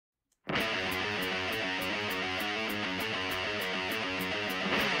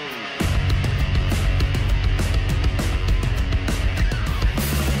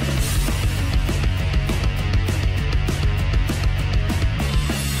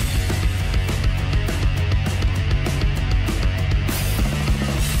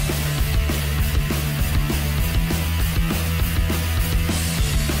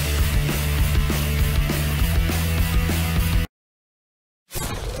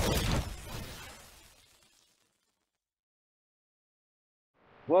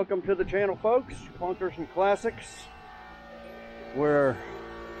Welcome to the channel, folks. Clunkers and Classics. We're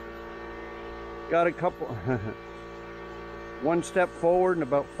got a couple one step forward and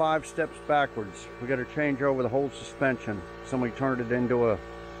about 5 steps backwards. We got to change over the whole suspension. Somebody turned it into a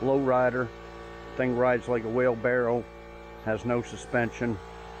lowrider. Thing rides like a wheelbarrow, has no suspension.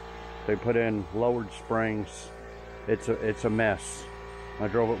 They put in lowered springs. It's a mess. I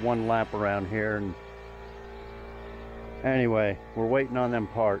drove it one lap around here, and anyway, we're waiting on them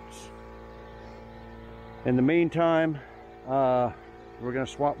parts. In the meantime, we're gonna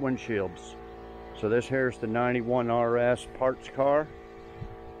swap windshields. So this here's the 91 RS parts car,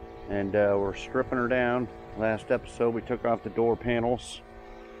 and we're stripping her down. Last episode we took off the door panels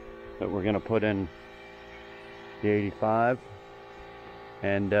that we're gonna put in the 85,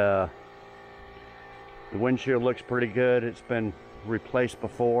 and the windshield looks pretty good. It's been replaced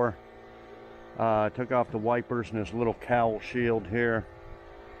before. Took off the wipers and this little cowl shield here.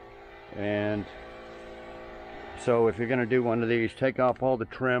 And so if you're going to do one of these, take off all the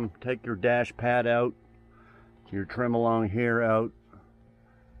trim, take your dash pad out, your trim along here out.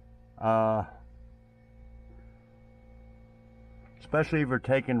 Especially if you're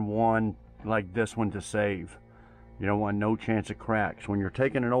taking one like this one to save. You don't want no chance of cracks. When you're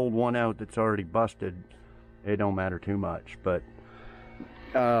taking an old one out that's already busted, it don't matter too much. But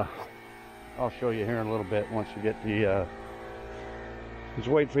I'll show you here in a little bit once we get the just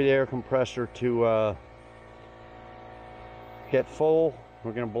wait for the air compressor to get full.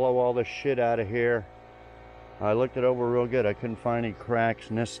 We're gonna blow all this shit out of here. I looked it over real good. I couldn't find any cracks,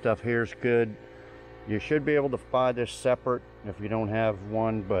 and this stuff here is good. You should be able to buy this separate if you don't have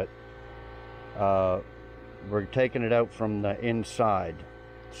one, but we're taking it out from the inside,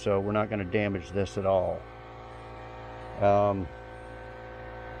 so we're not going to damage this at all.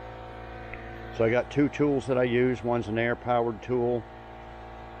 So I got 2 tools that I use. One's an air powered tool,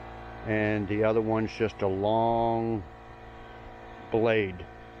 and the other one's just a long blade.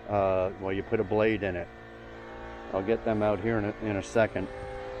 Well, you put a blade in it. I'll get them out here in a second.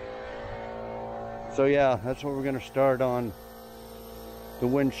 So yeah, that's what we're going to start on the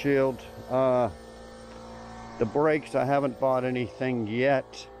windshield. The brakes, I haven't bought anything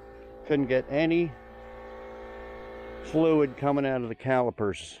yet. Couldn't get any fluid coming out of the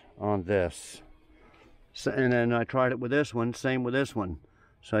calipers on this. So, and then I tried it with this one, same with this one.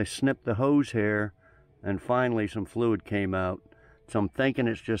 So I snipped the hose here, and finally some fluid came out. So I'm thinking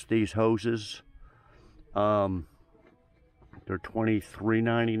it's just these hoses. They're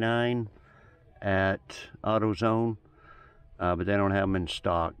 $23.99 at AutoZone, but they don't have them in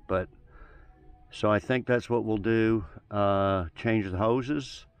stock. But so I think that's what we'll do. Change the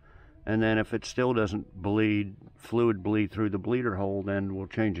hoses, and then if it still doesn't bleed, fluid bleed through the bleeder hole, then we'll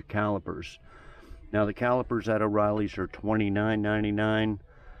change the calipers. Now the calipers at O'Reilly's are $29.99,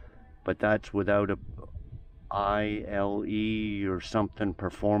 but that's without a ILE or something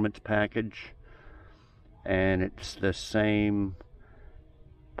performance package, and it's the same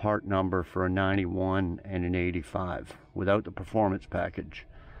part number for a 91 and an 85 without the performance package.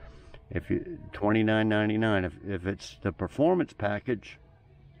 If you $29.99, if it's the performance package,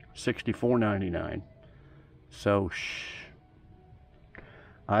 $64.99. So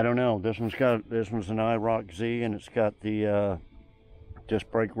I don't know. This one's an IROC-Z, and it's got the disc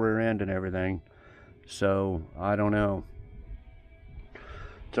brake rear end and everything. So I don't know.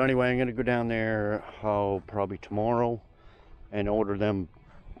 So anyway, I'm gonna go down there probably tomorrow and order them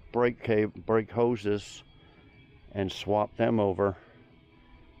brake hoses and swap them over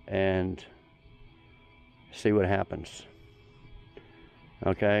and see what happens.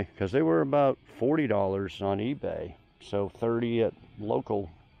 Okay, because they were about $40 on eBay, so $30 at local.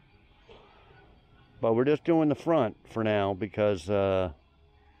 But we're just doing the front for now because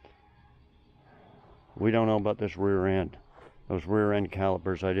we don't know about this rear end. Those rear end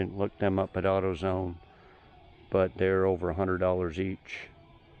calipers, I didn't look them up at AutoZone, but they're over $100 each.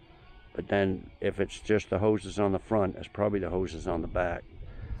 But then if it's just the hoses on the front, it's probably the hoses on the back.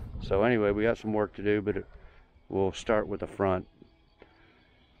 So anyway, we got some work to do, but we'll start with the front.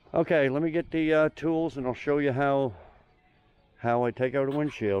 Okay, let me get the tools, and I'll show you how I take out a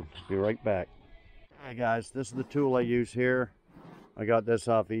windshield. Be right back. Hi guys, this is the tool I use here. I got this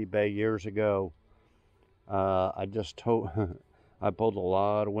off eBay years ago. I pulled a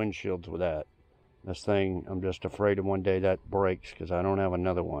lot of windshields with that. This thing, I'm just afraid of one day that breaks because I don't have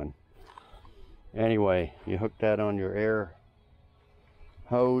another one. Anyway, you hook that on your air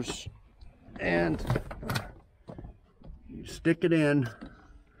hose and you stick it in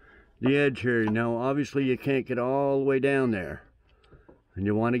the edge here. Now obviously you can't get all the way down there, and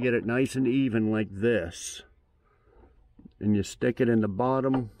you want to get it nice and even like this. and you stick it in the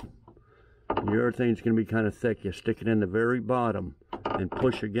bottom. The urethane's going to be kind of thick. You stick it in the very bottom and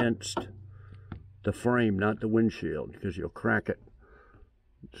push against the frame, not the windshield, because you'll crack it.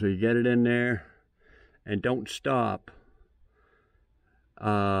 So you get it in there, and don't stop,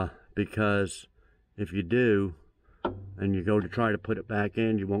 because if you do, and you go to try to put it back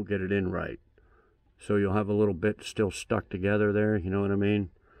in, you won't get it in right. So you'll have a little bit still stuck together there, you know what I mean?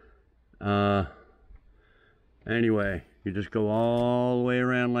 Anyway, you just go all the way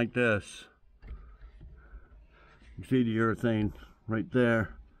around like this. You see the urethane right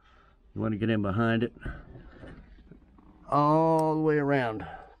there. You want to get in behind it. All the way around.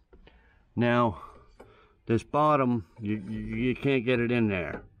 Now, this bottom, you can't get it in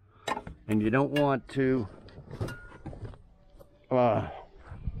there. And you don't want to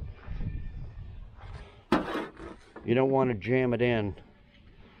jam it in.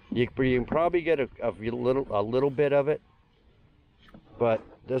 You can probably get a little bit of it, but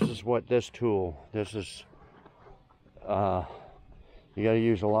this is what this tool, this is, you got to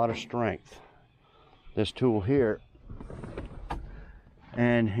use a lot of strength. This tool here,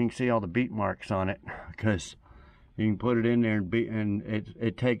 and you can see all the beat marks on it, because you can put it in there and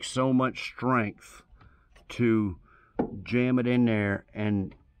it takes so much strength to jam it in there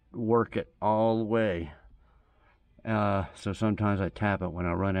and work it all the way. So sometimes I tap it when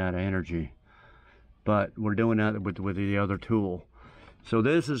I run out of energy, but we're doing that with the other tool. So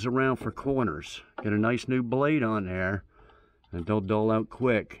this is around for corners. Get a nice new blade on there, and they'll dull out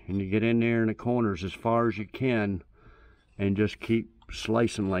quick, and you get in there in the corners as far as you can and just keep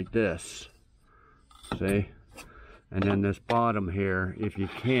slicing like this, see? And then this bottom here, if you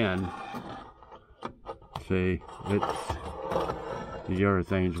can, see, it's the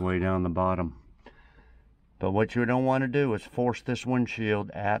urethane's way down the bottom. But what you don't want to do is force this windshield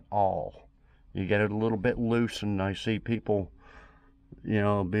at all. You get it a little bit loose, and I see people, you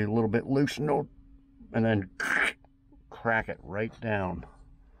know, be a little bit loose, and then crack it right down.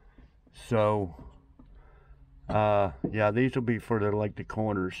 So, yeah, these will be for the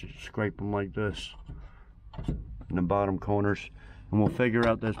corners. You scrape them like this in the bottom corners, and we'll figure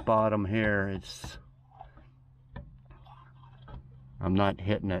out this bottom here. I'm not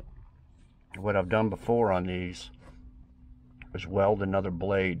hitting it. What I've done before on these is weld another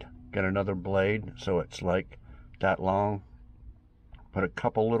blade. Get another blade so it's like that long. Put a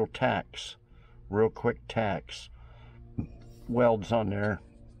couple little tacks, real quick tacks, welds on there.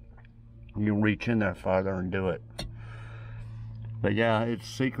 You can reach in there farther and do it. But yeah, its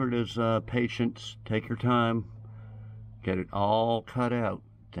secret is patience. Take your time, get it all cut out,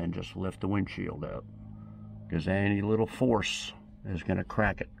 then just lift the windshield out, because any little force is going to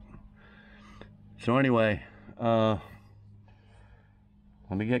crack it. So anyway, let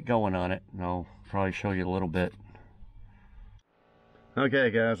me get going on it, and I'll probably show you a little bit.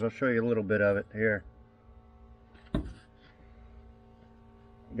 Okay guys, I'll show you a little bit of it here.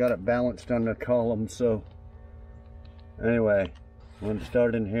 Got it balanced on the column, so anyway, I'm going to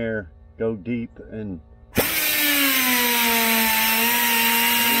start in here, go deep, and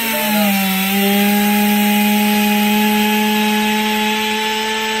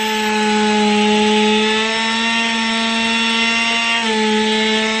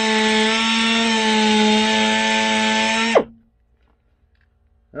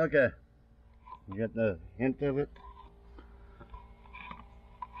okay, you get the hint of it?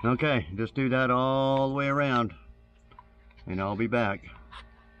 Okay, just do that all the way around, and I'll be back.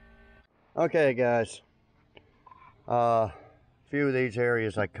 Okay guys, a few of these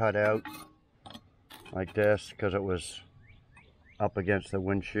areas I cut out like this because it was up against the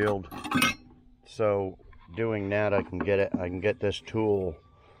windshield. So doing that, I can get this tool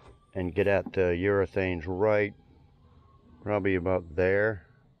and get at the urethanes right probably about there.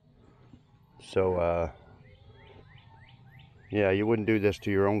 So yeah, you wouldn't do this to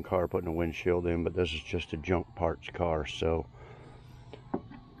your own car, putting a windshield in, but this is just a junk parts car. So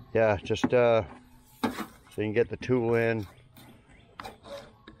yeah, just so you can get the tool in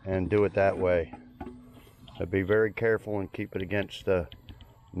and do it that way. But be very careful and keep it against the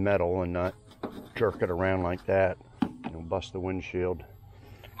metal and not jerk it around like that. You'll bust the windshield.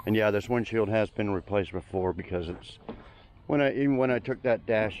 And yeah, this windshield has been replaced before, because it's even when I took that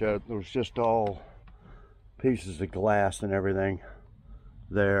dash out, there was just all pieces of glass and everything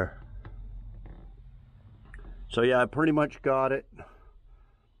there. So yeah, I pretty much got it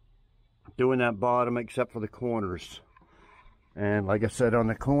doing that bottom, except for the corners. And like I said, on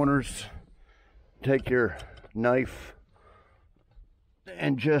the corners, take your knife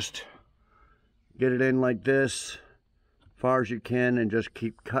and just get it in like this as far as you can, and just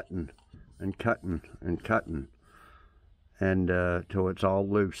keep cutting and cutting and cutting. and till it's all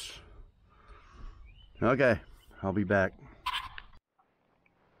loose. Okay, I'll be back.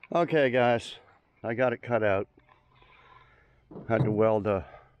 Okay guys, I got it cut out. Had to weld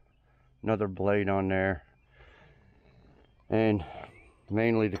another blade on there, and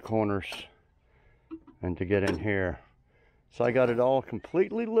mainly the corners, and to get in here. So I got it all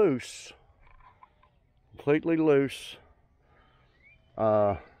completely loose.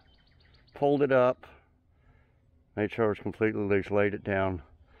 Pulled it up, made sure it was completely loose, laid it down,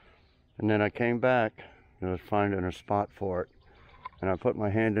 and then I came back and I was finding a spot for it, and I put my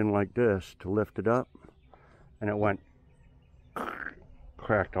hand in like this to lift it up, and it went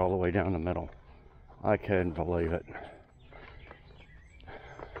cracked all the way down the middle. I couldn't believe it.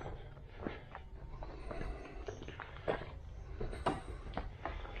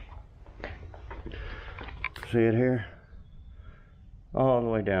 See it here? All the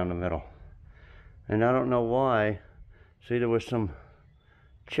way down the middle. And I don't know why. See, there was some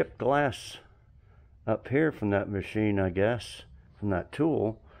chipped glass up here from that machine, I guess, from that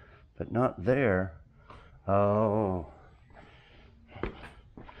tool, but not there. Oh,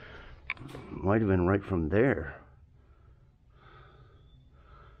 might have been right from there.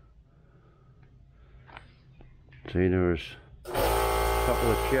 See, there was a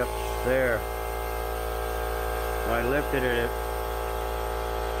couple of chips there. I lifted it.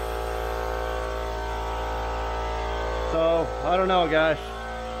 So, I don't know, guys.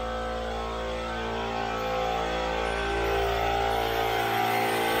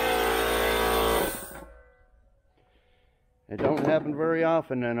 It don't happen very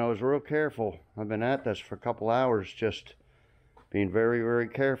often, and I was real careful. I've been at this for a couple hours, just being very, very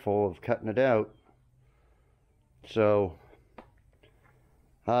careful of cutting it out. So,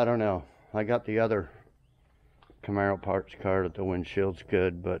 I don't know. I got the other Camaro parts card at the windshield's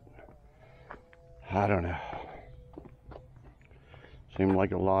good, but I don't know. Seemed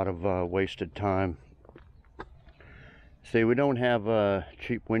like a lot of wasted time. See, we don't have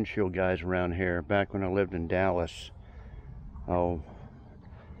cheap windshield guys around here. Back when I lived in Dallas, oh,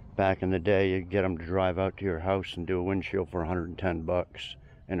 back in the day, you'd get them to drive out to your house and do a windshield for 110 bucks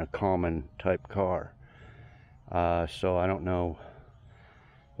in a common type car. So I don't know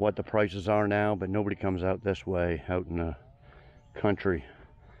what the prices are now, but nobody comes out this way, out in the country.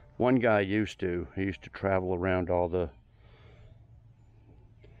 One guy used to. He used to travel around all the,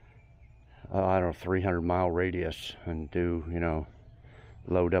 I don't know, 300-mile radius and do, you know,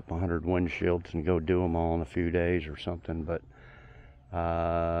 load up 100 windshields and go do them all in a few days or something. But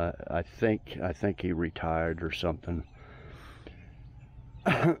I think he retired or something.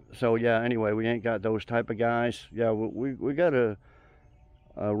 So yeah, anyway, we ain't got those type of guys. Yeah, we got a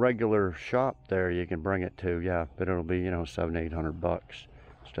regular shop there you can bring it to, yeah, but it'll be, you know, $700-800 bucks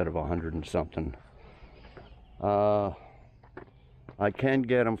instead of 100 and something. I can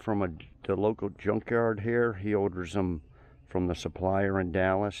get them from the local junkyard here. He orders them from the supplier in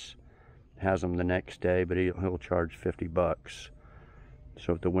Dallas, has them the next day, but he'll charge 50 bucks.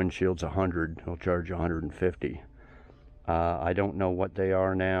 So if the windshield's 100, he'll charge 150. I don't know what they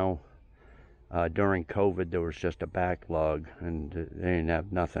are now. During COVID, there was just a backlog, and they didn't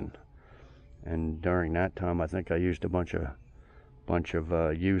have nothing. And during that time, I think I used a bunch of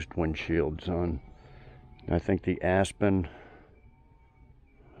used windshields on. I think the Aspen,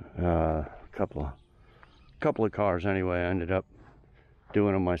 couple of cars anyway. I ended up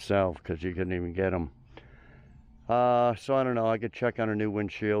doing them myself because you couldn't even get them. So I don't know. I could check on a new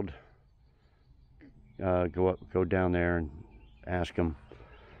windshield. Go down there and ask them.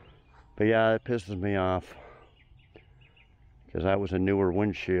 But yeah, it pisses me off because that was a newer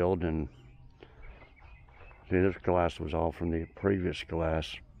windshield, and see, this glass was all from the previous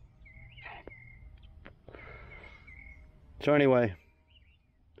glass. So anyway,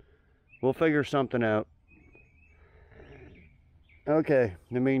 we'll figure something out. Okay,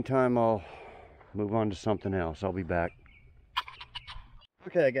 in the meantime, I'll move on to something else. I'll be back.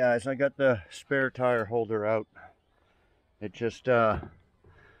 Okay guys, I got the spare tire holder out. It just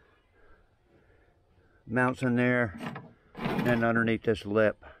mounts in there and underneath this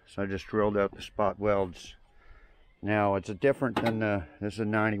lip. So I just drilled out the spot welds. Now it's different than this is a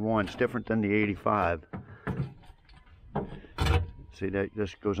 91. It's different than the 85. See, that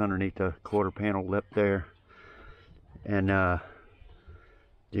this goes underneath the quarter panel lip there, and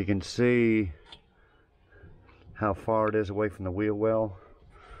you can see how far it is away from the wheel well.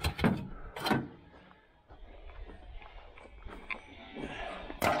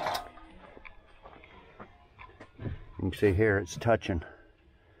 You can see here it's touching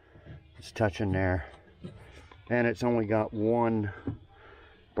there, and it's only got one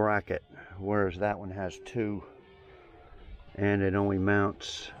bracket, whereas that one has two. and it only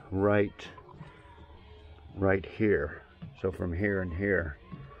mounts right here. So from here and here.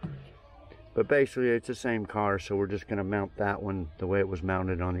 But basically it's the same car, so we're just going to mount that one the way it was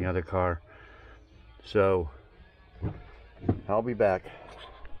mounted on the other car. So I'll be back.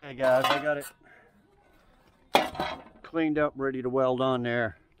 Hey guys, I got it cleaned up, ready to weld on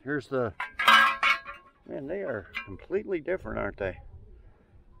there. Here's the, man, they are completely different, aren't they?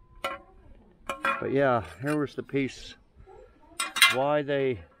 But yeah, here was the piece. Why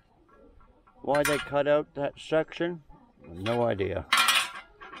they cut out that section, no idea.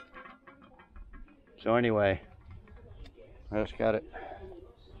 So anyway, I just got it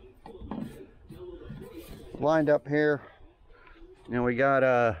lined up here. And we got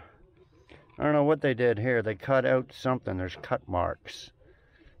I don't know what they did here. They cut out something. There's cut marks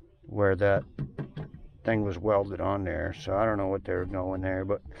where that thing was welded on there. So I don't know what they're going there,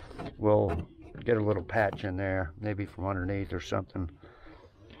 but we'll get a little patch in there, maybe from underneath or something.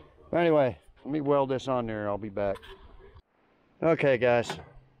 But anyway, let me weld this on there. I'll be back. Okay guys,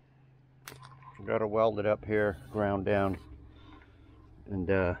 got to weld it up here, ground down, and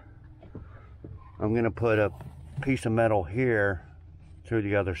I'm gonna put a piece of metal here through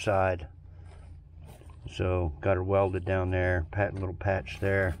the other side. So got her welded down there, little patch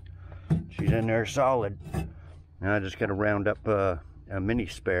there. She's in there solid. Now I just got to round up a mini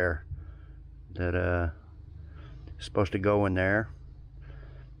spare that is supposed to go in there.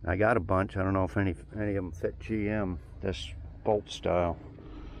 I got a bunch. I don't know if any of them fit GM, this bolt style.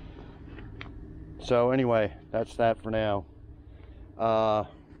 So anyway, that's that for now.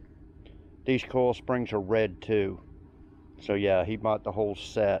 These coil springs are red too. So yeah, he bought the whole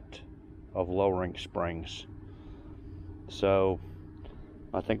set of lowering springs. So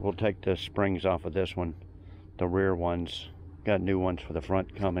I think we'll take the springs off of this one, the rear ones. Got new ones for the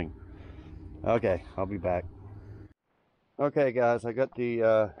front coming. Okay, I'll be back. Okay guys, I got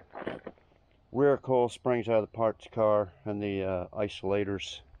the rear coil springs out of the parts car and the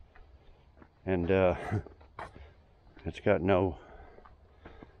isolators. And it's got no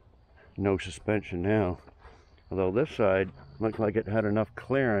suspension now, although this side looked like it had enough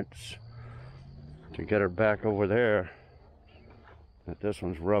clearance to get her back over there, but this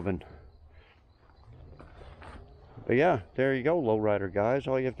one's rubbing. But yeah, there you go, lowrider guys.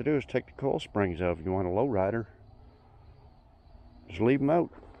 All you have to do is take the coil springs out. If you want a lowrider, just leave them out,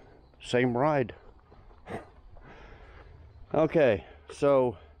 same ride. Okay,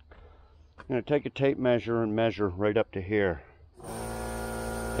 so I'm going to take a tape measure and measure right up to here,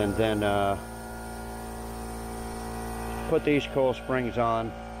 and then put these coil springs on.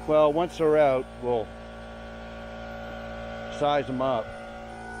 Well, once they're out, we'll size them up,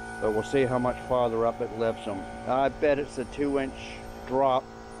 but we'll see how much farther up it lifts them. I bet it's the 2-inch drop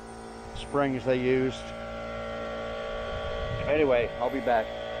springs they used. Anyway, I'll be back.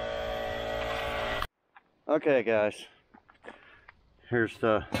 Okay guys, here's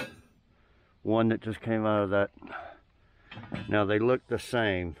the one that just came out of that. Now they look the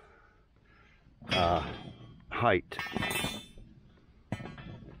same height.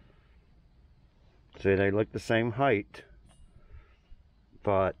 See, they look the same height,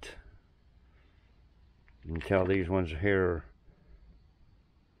 but you can tell these ones here are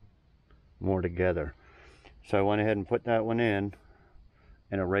more together. So I went ahead and put that one in,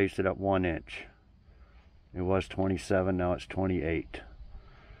 and I raised it up 1 inch. It was 27, now it's 28.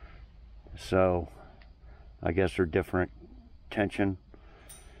 So I guess they're different tension.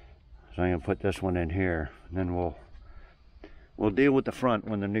 So I'm gonna put this one in here, and then we'll deal with the front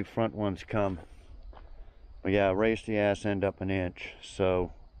when the new front ones come. But yeah, I raised the ass end up 1 inch,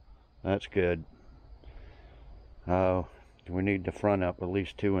 so that's good. We need the front up at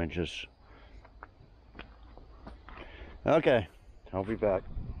least 2 inches. Okay, I'll be back.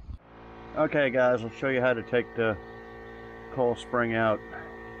 Okay guys, I'll show you how to take the coil spring out.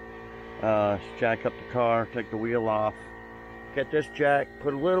 Jack up the car, take the wheel off, get this jack,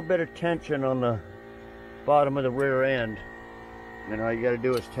 put a little bit of tension on the bottom of the rear end, and then all you got to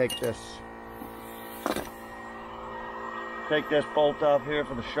do is take this bolt off here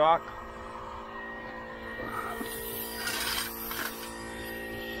for the shock.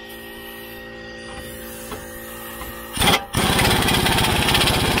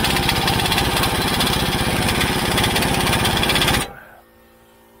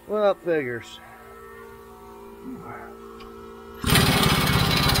 Well, it figures.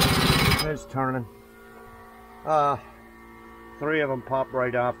 It's turning. 3 of them pop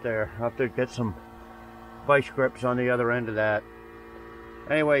right off there. I'll have to get some vice grips on the other end of that.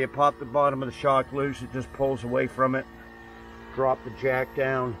 Anyway, you pop the bottom of the shock loose, it just pulls away from it. Drop the jack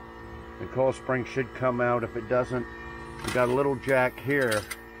down. The coil spring should come out. If it doesn't, We got a little jack here,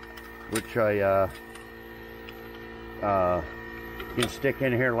 which I can stick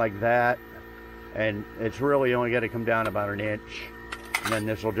in here like that, and it's really only got to come down about 1 inch, and then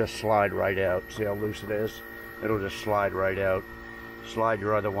this will just slide right out. See how loose it is? It'll just slide right out. Slide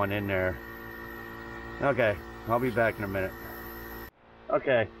your other one in there. Okay, I'll be back in a minute.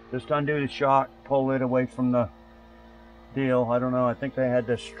 Okay, just undo the shock, pull it away from the deal. I don't know, I think they had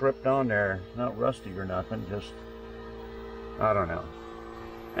this stripped on there. Not rusty or nothing, just, I don't know.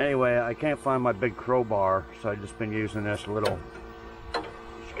 Anyway, I can't find my big crowbar, so I've just been using this little,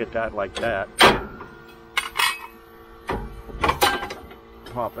 just get that like that.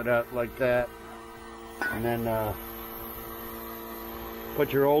 Pop it out like that. And then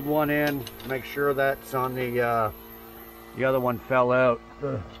put your old one in, make sure that's on the other one fell out.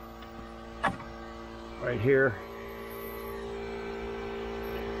 Right here.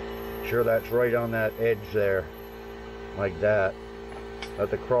 Sure that's right on that edge there, like that. Let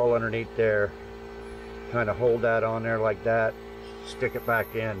the crawl underneath there, kind of hold that on there like that, stick it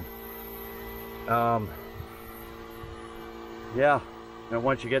back in. Yeah, and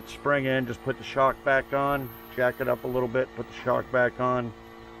once you get the spring in, just put the shock back on, jack it up a little bit, put the shock back on,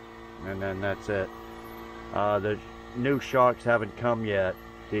 and then that's it. The new shocks haven't come yet.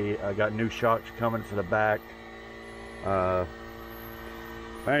 I got new shocks coming for the back.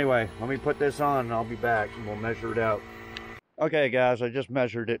 Anyway, let me put this on and I'll be back and we'll measure it out. Okay guys, I just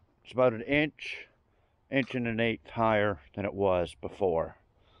measured it. It's about 1 inch, 1.125 higher than it was before,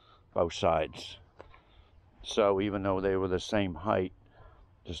 both sides. So even though they were the same height,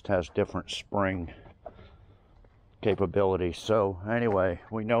 just has different spring capability. So anyway,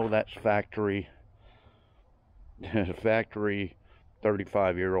 we know that's factory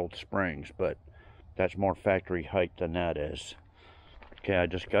 35-year-old springs, but that's more factory height than that is. Okay, I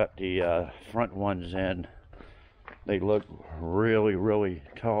just got the front ones in. They look really, really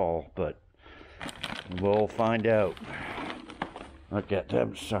tall, but we'll find out. Look at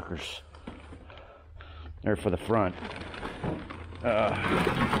them suckers. They're for the front.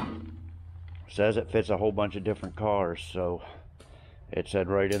 Says it fits a whole bunch of different cars, so it said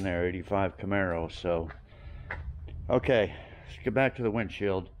right in there 85 Camaro. So okay, let's get back to the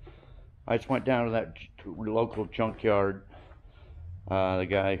windshield. I just went down to that local junkyard. The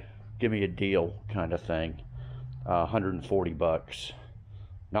guy give me a deal kind of thing, 140 bucks,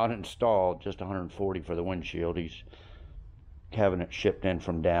 not installed, just 140 for the windshield. He's having it shipped in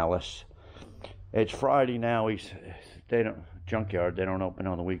from Dallas. It's Friday now. Junkyard, they don't open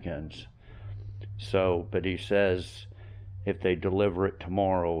on the weekends. So, but he says if they deliver it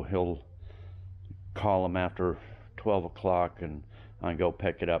tomorrow, he'll call them after 12 o'clock and I go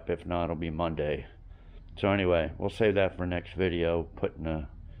pick it up. If not, it'll be Monday. So anyway, we'll save that for next video, putting a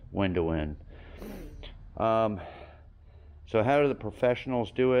window in. So how do the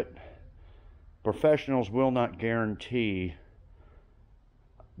professionals do it? Professionals will not guarantee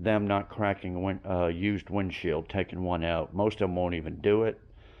them not cracking a used windshield, taking one out. Most of them won't even do it.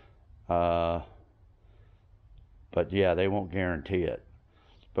 But yeah, they won't guarantee it.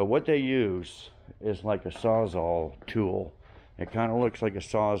 But what they use is like a Sawzall tool. It kind of looks like a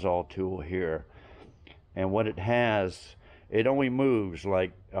Sawzall tool here. And what it has, it only moves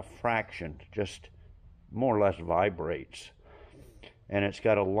like a fraction, just more or less vibrates. And it's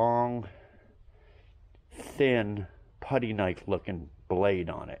got a long, thin, putty knife looking blade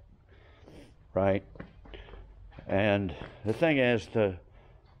on it, right? And the thing is, the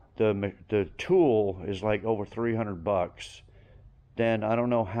tool is like over 300 bucks. Then I don't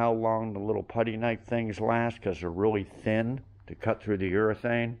know how long the little putty knife things last because they're really thin to cut through the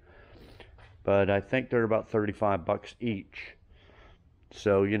urethane. But I think they're about 35 bucks each.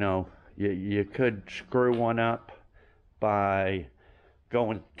 So, you know, you could screw one up by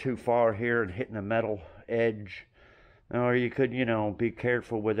going too far here and hitting a metal edge. Or you could, you know, be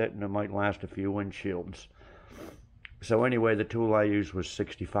careful with it and it might last a few windshields. So anyway, the tool I used was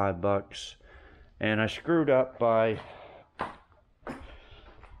 65 bucks. And I screwed up by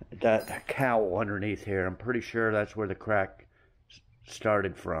that cowl underneath here. I'm pretty sure that's where the crack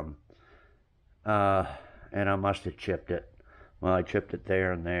started from. And I must have chipped it. Well, I chipped it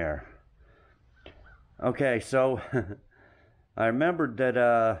there and there. Okay, so I remembered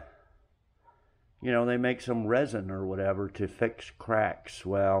that, you know, they make some resin or whatever to fix cracks.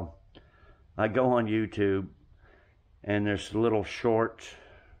 Well, I go on YouTube and there's a little short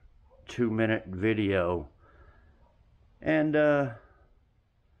 2-minute video. And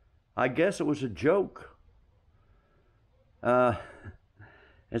I guess it was a joke.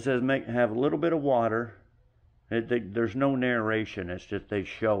 It says have a little bit of water. There's no narration. It's just they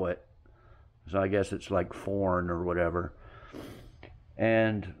show it. So I guess it's like foreign or whatever.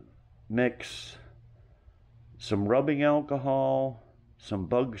 And mix some rubbing alcohol, some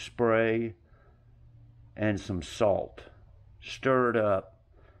bug spray, and some salt. Stir it up,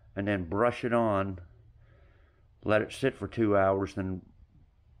 and then brush it on. Let it sit for 2 hours, then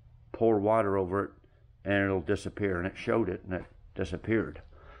pour water over it, and it'll disappear. And it showed it, and it disappeared.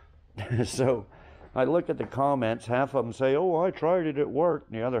 So I looked at the comments. Half of them say, "Oh, I tried it, it worked."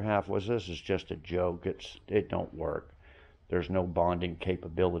 And the other half was, "This is just a joke. It don't work. There's no bonding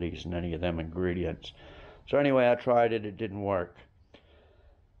capabilities in any of them ingredients." So anyway, I tried it. It didn't work.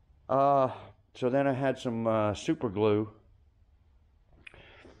 So then I had some super glue,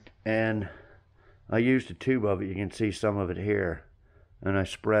 and I used a tube of it. You can see some of it here. And I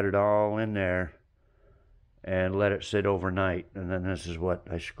spread it all in there and let it sit overnight. And then this is what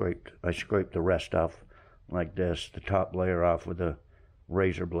I scraped. I scraped the rest off like this, the top layer off with a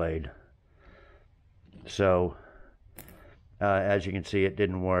razor blade. So as you can see, it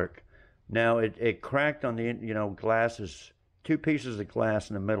didn't work. Now it cracked on the, glass is, 2 pieces of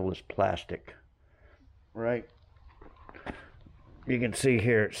glass in the middle is plastic, right? You can see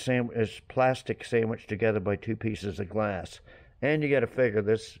here it's plastic sandwiched together by 2 pieces of glass. And you got to figure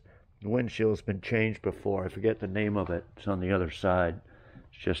this windshield's been changed before. I forget the name of it. It's on the other side.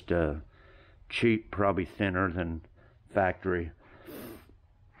 It's just cheap, probably thinner than factory.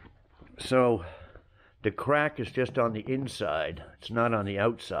 So the crack is just on the inside. It's not on the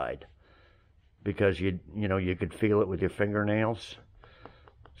outside, because you could feel it with your fingernails.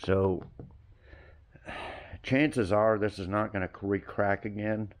 So chances are this is not going to re-crack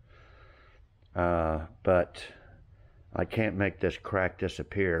again. But I can't make this crack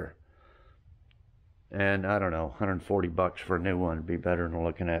disappear. And I don't know, 140 bucks for a new one would be better than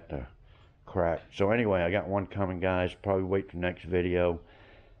looking at the crack. So anyway, I got one coming, guys. Probably wait for the next video.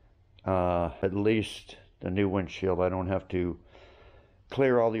 At least the new windshield, I don't have to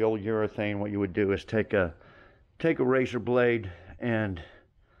clear all the old urethane. What you would do is take a razor blade and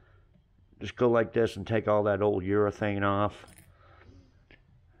just go like this and take all that old urethane off.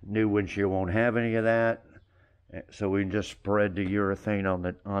 New windshield won't have any of that. So we can just spread the urethane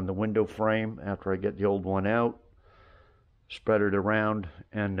on the window frame after I get the old one out. Spread it around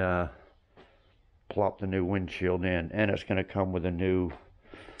and plop the new windshield in. And it's going to come with a new...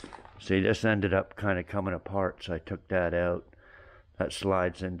 See, this ended up kind of coming apart, so I took that out. That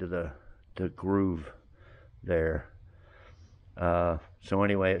slides into the groove there. So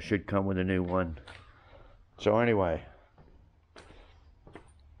anyway, it should come with a new one. So anyway,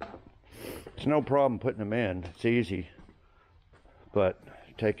 it's no problem putting them in. It's easy, but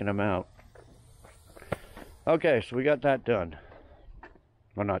taking them out. Okay, so we got that done.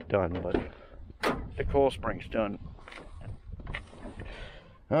 Well, not done, but the coil spring's done.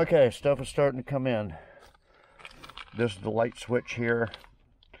 Okay, stuff is starting to come in. This is the light switch here.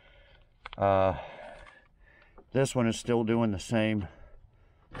 This one is still doing the same.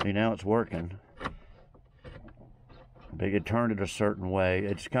 See, now it's working. But you turn it a certain way.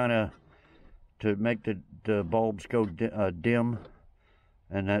 It's kind of to make the bulbs go dim,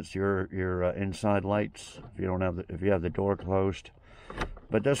 and that's your inside lights if you have the door closed.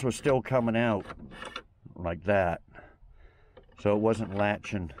 But this was still coming out like that, so it wasn't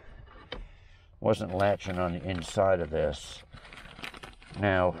latching on the inside of this.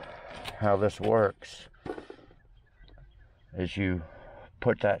 Now, how this works is you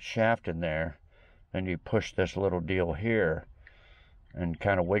put that shaft in there, and you push this little deal here and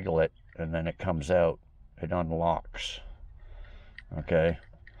kind of wiggle it, and then it comes out. It unlocks. Okay,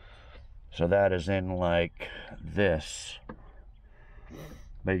 so that is in like this.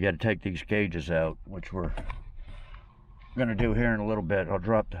 But you got to take these gauges out, which we're gonna do here in a little bit.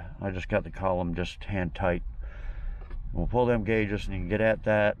 I just got the column just hand tight. We'll pull them gauges and you can get at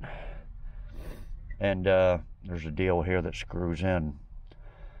that. And there's a deal here that screws in.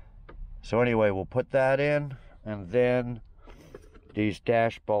 So anyway, we'll put that in, and then these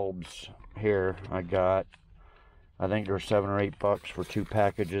dash bulbs here I got. I think they're $7 or $8 for 2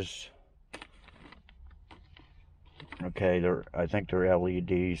 packages. Okay, I think they're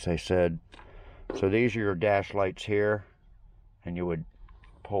LEDs, they said. So these are your dash lights here, and you would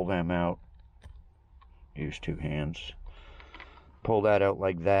pull them out. Use 2 hands. Pull that out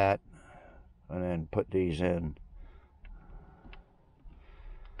like that, and then put these in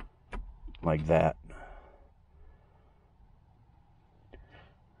like that.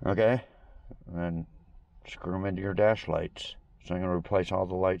 Okay, and then screw them into your dash lights. So I'm going to replace all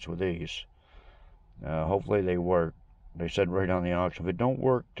the lights with these. Hopefully they work. They said right on the aux, if it don't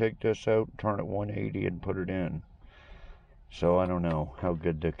work, take this out, turn it 180 and put it in. So I don't know how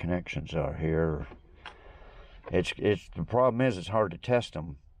good the connections are here. It's the problem is it's hard to test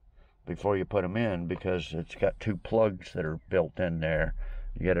them before you put them in, because it's got two plugs that are built in there.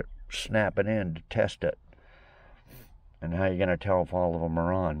 You got to snap it in to test it. And how are you going to tell if all of them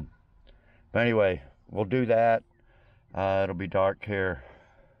are on? But anyway, we'll do that. It'll be dark here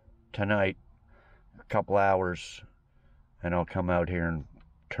tonight, a couple hours, and I'll come out here and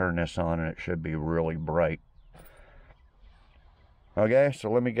turn this on, and it should be really bright. Okay, so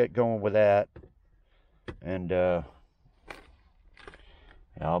let me get going with that, and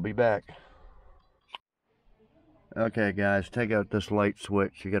I'll be back. Okay guys, take out this light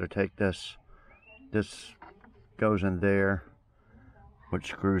switch. You got to take this goes in there, which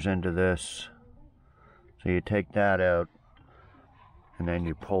screws into this. So you take that out, and then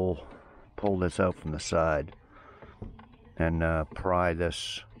you pull this out from the side, and pry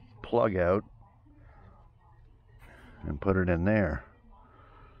this plug out and put it in there,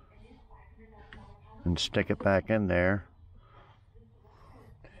 and stick it back in there.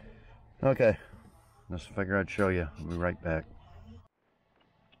 Okay, just figure I'd show you. I'll be right back.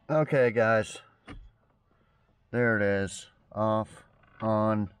 Okay guys, there it is. Off,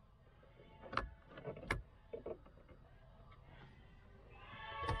 on.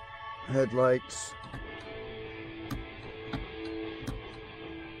 Headlights.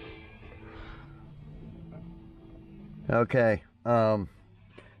 Okay,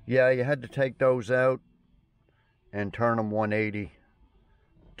 yeah, you had to take those out and turn them 180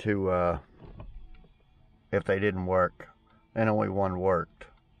 to if they didn't work, and only one worked.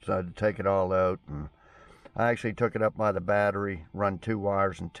 So I had to take it all out, and I actually took it up by the battery, run 2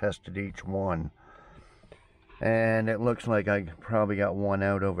 wires and tested each one. And it looks like I probably got one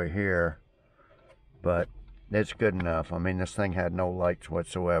out over here, but it's good enough. I mean, this thing had no lights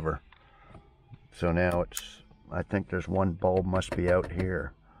whatsoever. So now I think there's one bulb must be out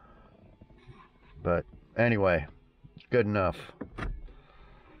here. But anyway, it's good enough.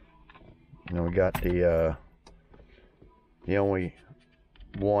 And we got the only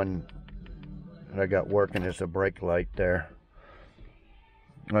one that I got working is the brake light there.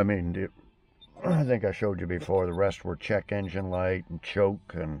 I mean, I think I showed you before, the rest were check engine light and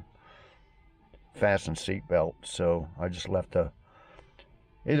choke and fasten seat belt. So I just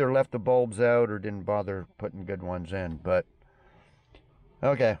either left the bulbs out or didn't bother putting good ones in. But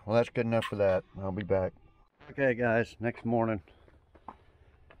okay, well, that's good enough for that. I'll be back. Okay guys, next morning,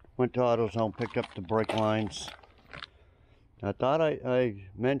 went to AutoZone, picked up the brake lines. I thought I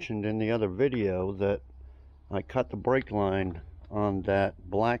mentioned in the other video that I cut the brake line on that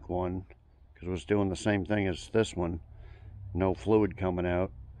black one because it was doing the same thing as this one, no fluid coming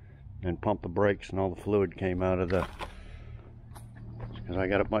out, and pumped the brakes and all the fluid came out of the, because I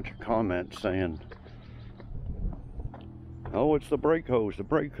got a bunch of comments saying, oh, it's the brake hose, the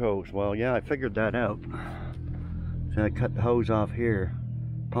brake hose. Well, yeah, I figured that out. So I cut the hose off here,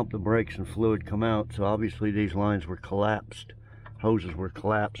 pumped the brakes, and fluid come out. So obviously these lines were collapsed. Hoses were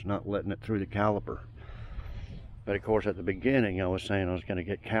collapsed, not letting it through the caliper. But of course at the beginning I was saying I was going to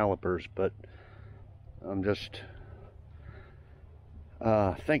get calipers, but I'm just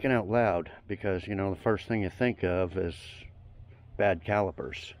thinking out loud, because you know the first thing you think of is bad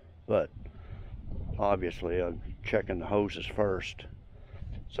calipers. But obviously I'm checking the hoses first.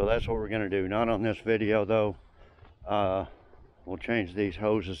 So that's what we're going to do. Not on this video though. We'll change these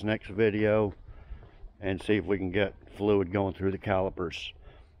hoses next video and see if we can get fluid going through the calipers.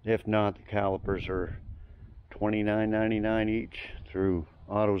 If not, the calipers are $29.99 each through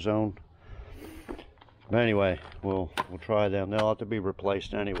AutoZone. But anyway, we'll try them. They'll have to be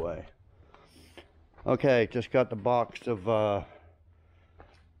replaced anyway. Okay, just got the box of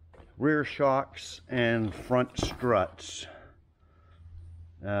rear shocks and front struts.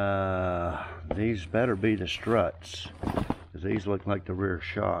 These better be the struts, because these look like the rear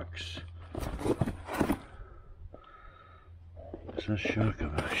shocks. Is this shock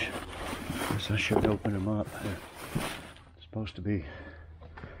of us? I should open them up. They're supposed to be.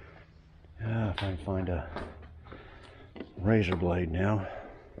 If I can find a razor blade now.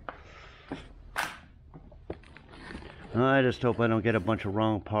 I just hope I don't get a bunch of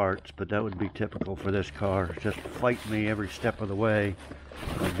wrong parts, but that would be typical for this car. Just fight me every step of the way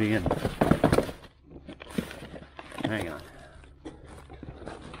by being. Hang on.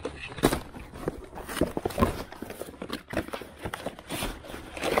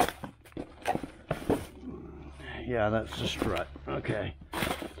 Yeah, that's the strut. Okay.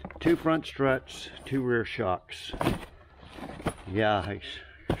 2 front struts, 2 rear shocks. Yeah, I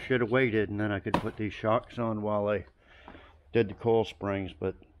should have waited, and then I could put these shocks on while I did the coil springs,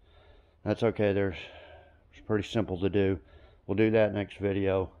 but that's okay. It's pretty simple to do. we'll do that next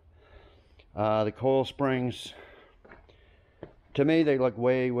video. The coil springs, to me they look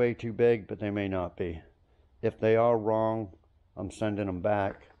way too big, but they may not be. If they are wrong, I'm sending them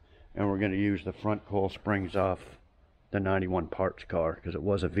back, and we're going to use the front coil springs off the 91 parts car, because it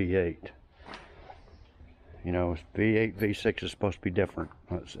was a V8. You know, V8, V6 is supposed to be different,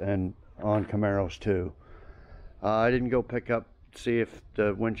 and on Camaros too. I didn't go pick up, see if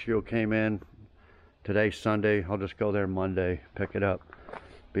the windshield came in. Today's Sunday. I'll just go there Monday, pick it up,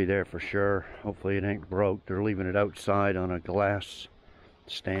 be there for sure. Hopefully it ain't broke. They're leaving it outside on a glass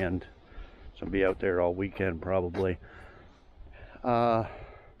stand, so I'll be out there all weekend probably.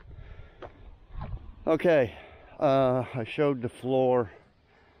 Okay, I showed the floor.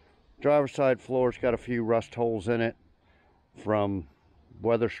 Driver's side floor's got a few rust holes in it from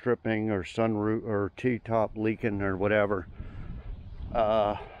weather stripping or sunroof or T-top leaking or whatever.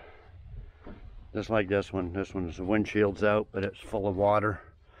 Just like this one. This one's the windshield's out, but it's full of water.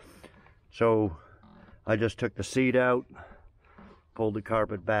 So I just took the seat out, pulled the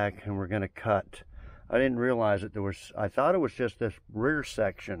carpet back, and we're gonna cut. I didn't realize that there was, I thought it was just this rear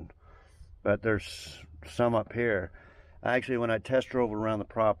section, but there's some up here. Actually, when I test drove around the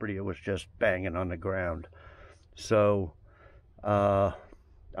property, it was just banging on the ground. So I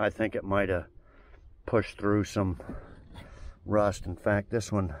think it might have pushed through some rust. In fact,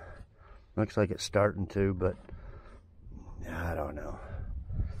 this one looks like it's starting to, but I don't know.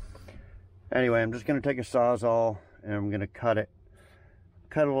 Anyway, I'm just going to take a Sawzall and I'm going to cut it.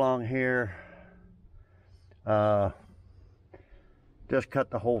 Cut along here. Just cut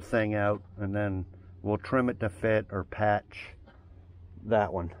the whole thing out, and then we'll trim it to fit or patch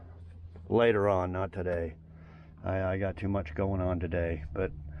that one later on, not today. I got too much going on today,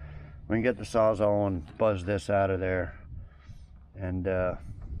 but we can get the Sawzall and buzz this out of there. And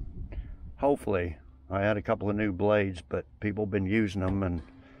hopefully, I had a couple of new blades, but people have been using them, and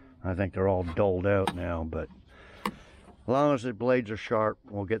I think they're all dulled out now. But as long as the blades are sharp,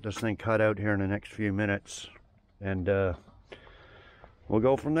 we'll get this thing cut out here in the next few minutes, and we'll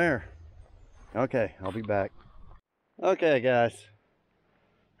go from there. Okay, I'll be back. Okay, guys.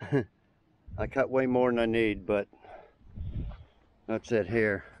 I cut way more than I need, but that's it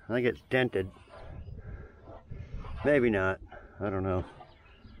here. I think it's dented. Maybe not. I don't know.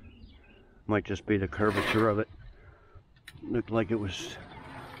 Might just be the curvature of it. Looked like it was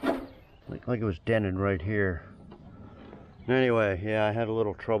dented right here. Anyway, yeah, I had a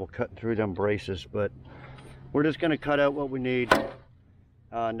little trouble cutting through them braces, but we're just gonna cut out what we need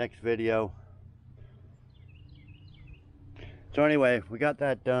next video. So anyway, we got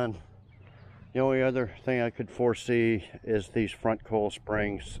that done. The only other thing I could foresee is these front coil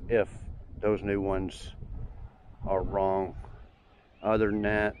springs, if those new ones are wrong. Other than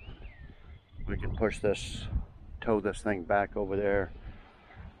that, we can push this, tow this thing back over there.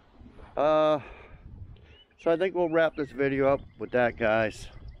 So I think we'll wrap this video up with that, guys.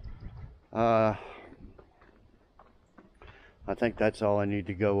 I think that's all I need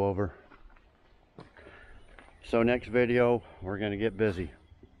to go over. So next video, we're going to get busy.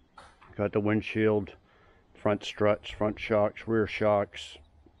 Got the windshield, front struts, front shocks, rear shocks.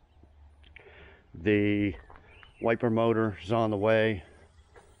 The wiper motor is on the way.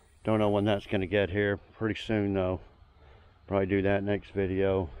 Don't know when that's going to get here. Pretty soon though. Probably do that next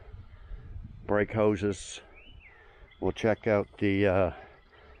video. Brake hoses. We'll check out the,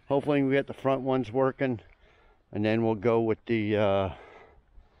 hopefully we get the front ones working. And then we'll go with the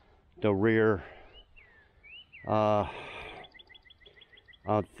rear. I'm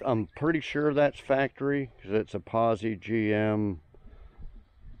pretty sure that's factory, because it's a Posi GM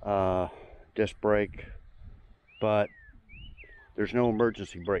disc brake, but there's no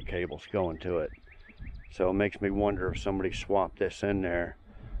emergency brake cables going to it, so it makes me wonder if somebody swapped this in there.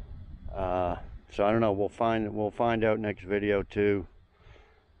 So I don't know. We'll find out next video too,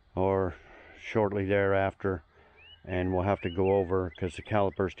 or shortly thereafter, and we'll have to go over, because the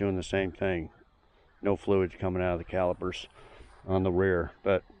caliper's doing the same thing. No fluids coming out of the calipers on the rear,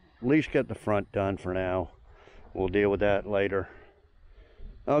 but at least get the front done for now. We'll deal with that later.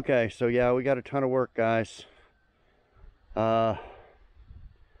 Okay, so yeah, we got a ton of work, guys. And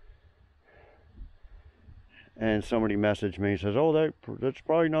somebody messaged me and says, oh, that's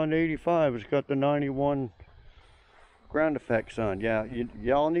probably not an 85, it's got the 91 ground effects on. Yeah,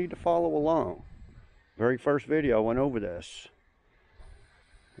 y'all need to follow along. Very first video I went over this.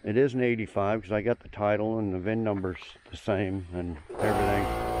 It is an 85 because I got the title and the VIN number's the same and everything.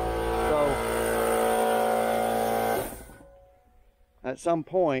 So at some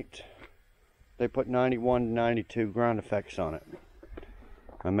point they put 91 to 92 ground effects on it.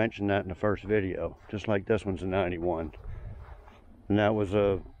 I mentioned that in the first video, just like this one's a 91. And that was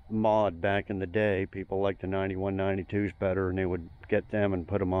a mod back in the day. People liked the 91, 92s better, and they would get them and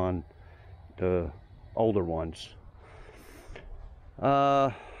put them on the older ones.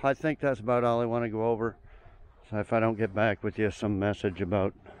 I think that's about all I want to go over. So if I don't get back with you some message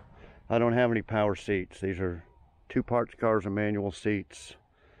about, I don't have any power seats. These are 2 parts cars and manual seats.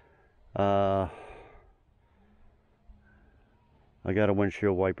 I got a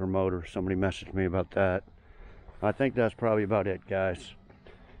windshield wiper motor. Somebody messaged me about that. I think that's probably about it, guys.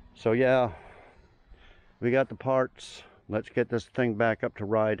 So yeah, we got the parts. Let's get this thing back up to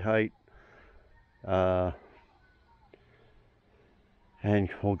ride height. And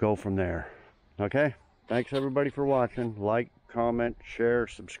we'll go from there. Okay? Thanks everybody for watching. Like, comment, share,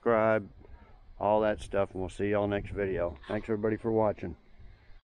 subscribe, all that stuff, and we'll see y'all next video. Thanks everybody for watching.